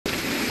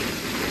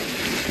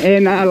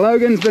And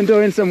Logan's been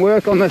doing some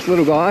work on this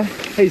little guy.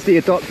 He's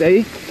the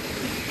adoptee.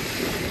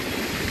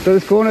 So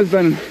this corner's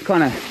been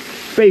kind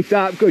of beefed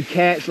up, good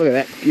catch. Look at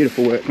that,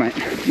 beautiful work, mate,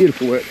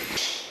 beautiful work.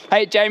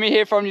 Hey, Jamie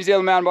here from New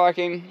Zealand Mountain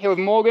Biking, here with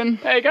Morgan.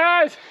 Hey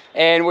guys!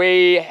 And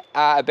we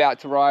are about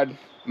to ride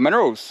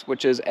Minerals,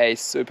 which is a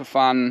super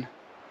fun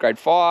grade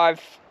 5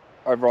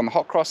 over on the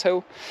Hot Cross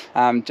Hill.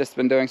 Just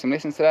been doing some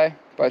lessons today.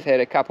 Both had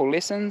a couple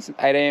lessons,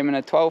 8 AM and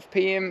a 12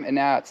 PM, and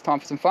now it's time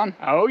for some fun.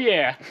 Oh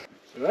yeah.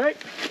 Right.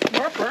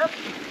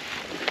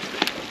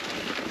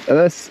 So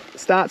this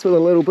starts with a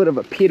little bit of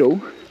a pedal,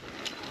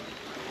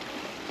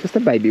 just a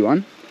baby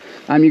one.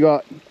 You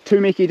got 2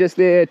 Meki just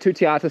there, 2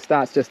 Tiata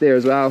starts just there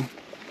as well.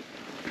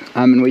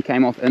 And we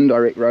came off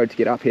indirect road to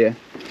get up here.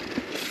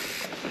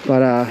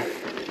 But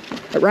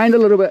it rained a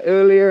little bit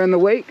earlier in the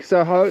week,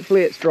 so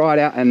hopefully it's dried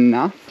out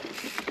enough.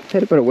 It's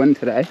had a bit of wind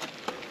today.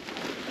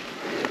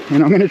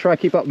 And I'm going to try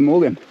to keep up with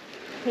Morgan.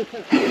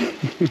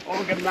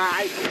 Morgan,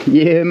 mate.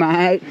 Yeah,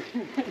 mate.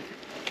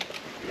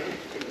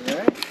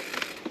 Yeah.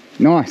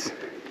 Nice.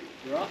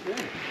 You're up there.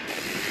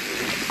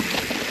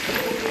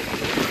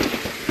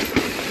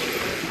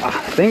 I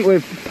think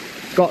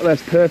we've got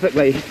this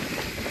perfectly.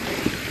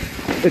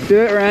 The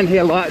dirt around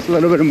here likes a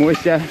little bit of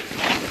moisture,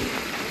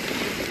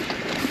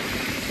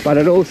 but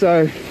it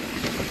also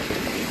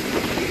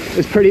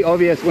is pretty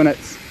obvious when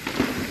it's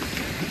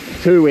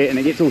too wet and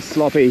it gets all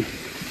sloppy.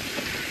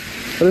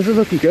 But this is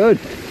looking good.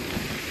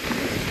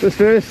 This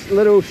first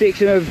little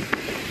section of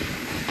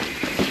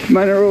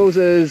Minerals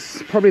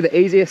is probably the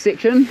easiest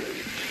section.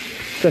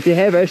 So if you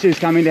have issues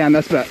coming down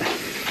this bit,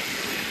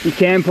 you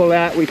can pull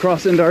out. We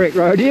cross indirect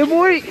road. Yeah,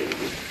 boy!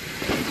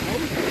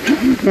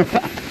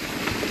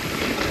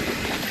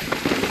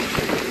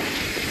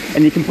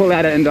 And you can pull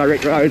out an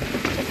indirect road.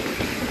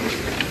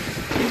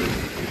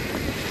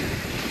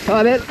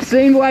 Oh, that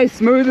seemed way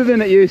smoother than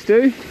it used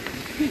to.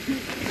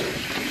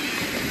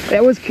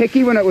 That was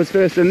kicky when it was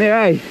first in there,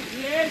 eh?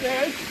 Yeah, it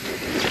is.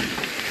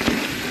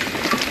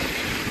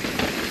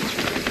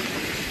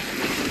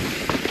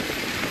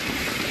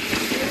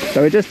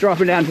 So we're just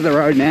dropping down to the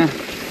road now.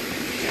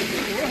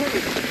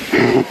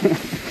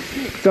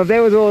 So if that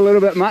was all a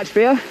little bit much for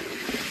you,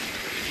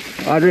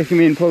 I'd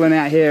recommend pulling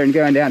out here and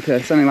going down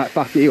to something like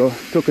Whaki or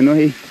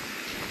Tukanuhi.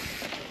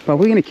 But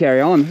we're going to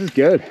carry on, this is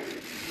good.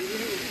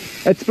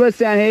 It splits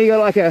down here, you got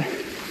like a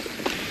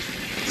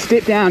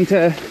step down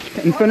to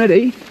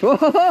infinity.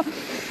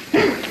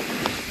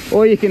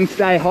 Or you can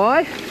stay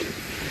high,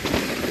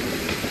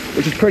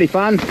 which is pretty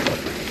fun.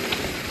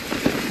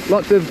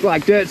 Lots of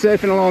like dirt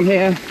surfing along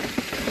here.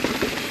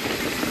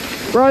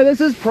 Bro,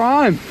 this is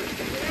prime.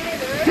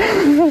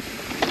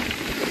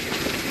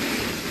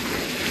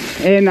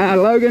 And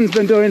Logan's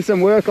been doing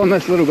some work on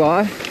this little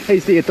guy.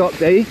 He's the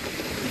adoptee.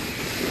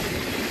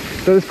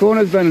 So this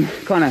corner's been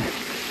kind of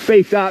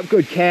beefed up,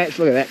 good catch.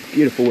 Look at that,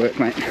 beautiful work,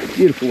 mate,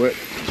 beautiful work.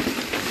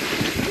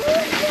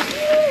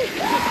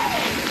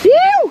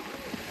 Ew!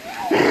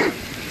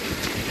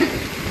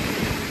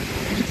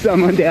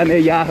 Someone down there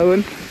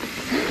yahooing.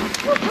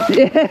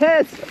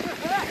 Yes!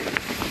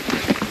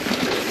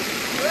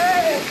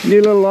 New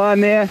little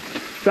line there.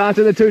 So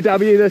after the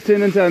 2W, this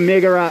turned into a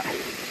mega rut.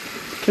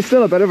 It's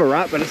still a bit of a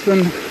rut, but it's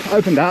been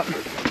opened up.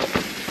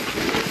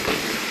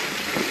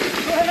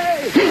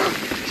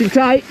 She's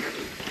tight.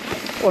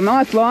 Well,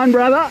 nice line,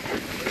 brother.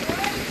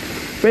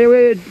 But yeah,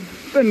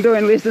 we've been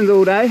doing lessons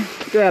all day.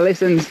 Do our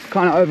lessons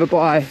kind of over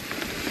by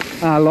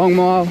Long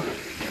Mile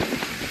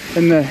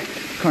in the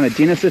kind of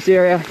Genesis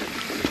area.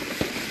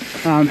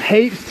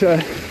 Heaps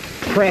to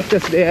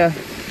practice there,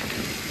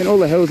 and all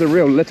the hills are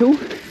real little.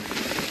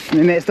 And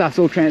then that stuff's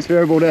all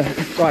transferable to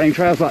riding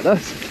trails like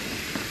this.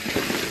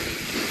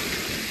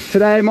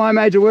 Today my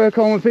major work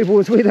on with people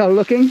was where they were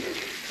looking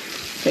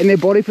in their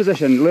body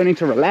position, learning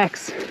to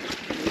relax.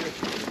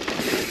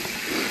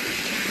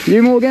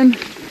 You, Morgan,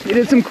 you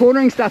did some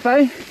cornering stuff,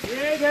 eh?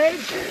 Yeah,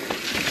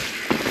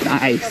 dude.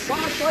 Nice.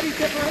 Body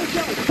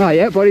separation. Oh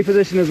yeah, body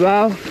position as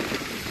well.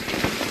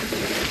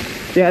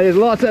 Yeah, there's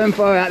lots of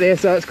info out there,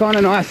 so it's kind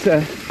of nice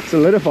to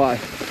solidify.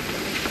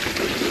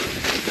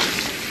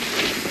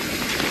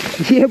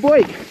 Yeah,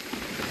 boy.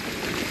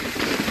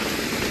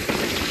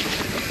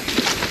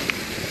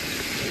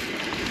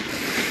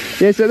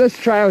 Yeah, so this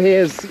trail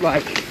here is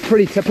like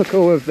pretty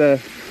typical of the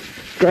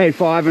grade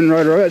 5 in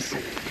Rotorua. It's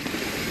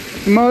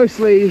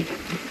mostly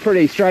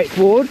pretty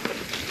straightforward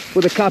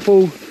with a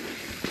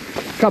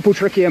couple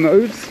trickier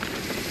moves.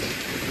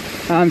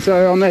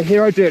 So on the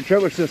Hero Dirt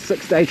trip, which is a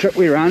 6-day trip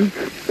we run,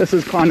 this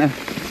is kind of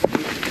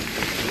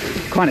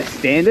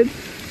standard.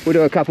 We'll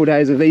do a couple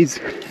days of these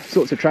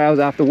sorts of trails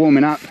after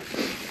warming up.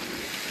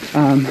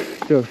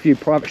 Do a few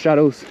private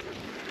shuttles,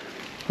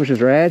 which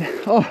is rad.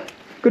 Oh,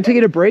 good to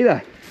get a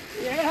breather.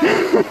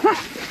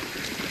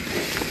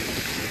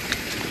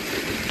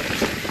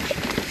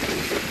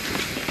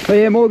 So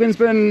yeah, Morgan's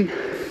been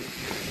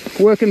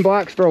working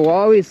bikes for a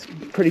while. He's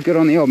pretty good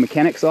on the old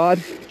mechanic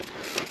side,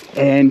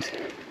 and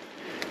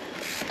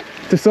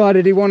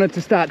decided he wanted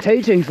to start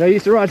teaching. So he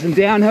used to ride some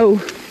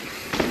downhill,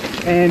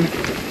 and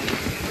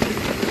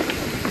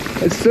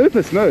It's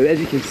super smooth, as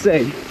you can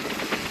see,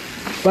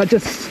 but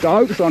just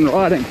stokes on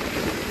riding.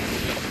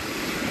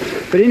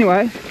 But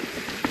anyway,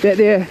 that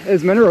there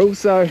is Minerals.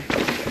 So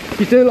if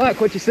you do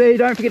like what you see,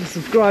 don't forget to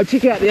subscribe,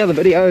 check out the other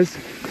videos,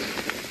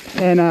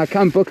 and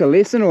come book a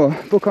lesson or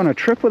book on a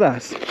trip with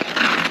us.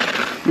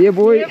 Yeah,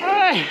 boy. Yeah,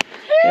 boy.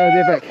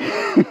 That was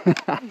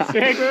epic.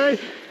 Sick, dude.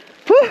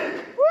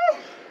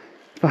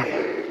 Fuck.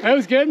 That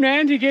was good,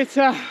 man. You get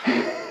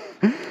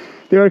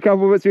There were a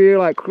couple of bits where you're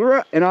like,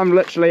 "Grr," and I'm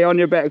literally on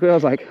your back wheel. I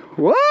was like,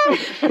 what?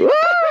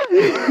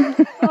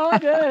 oh,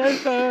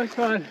 dude, that was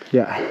fun.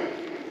 Yeah.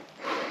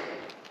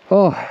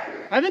 Oh.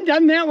 I haven't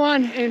done that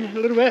one in a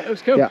little bit. It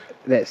was cool. Yeah,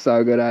 that's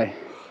so good, eh?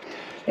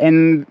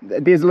 And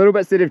there's little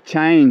bits that have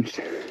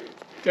changed.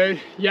 Dude,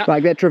 yeah.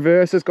 Like that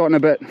traverse has gotten a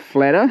bit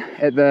flatter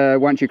at the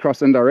once you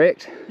cross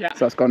indirect. Yeah.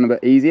 So it's gotten a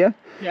bit easier.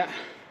 Yeah.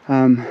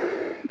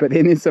 But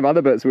then there's some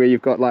other bits where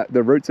you've got like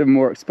the roots are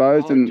more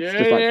exposed, and it's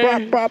just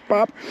like bop,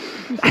 bop,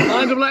 bop.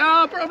 Kind of like,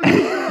 oh, probably.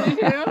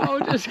 Yeah, I'll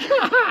just.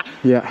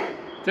 Yeah.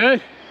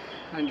 Dude,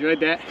 I enjoyed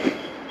that.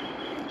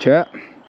 Chirp.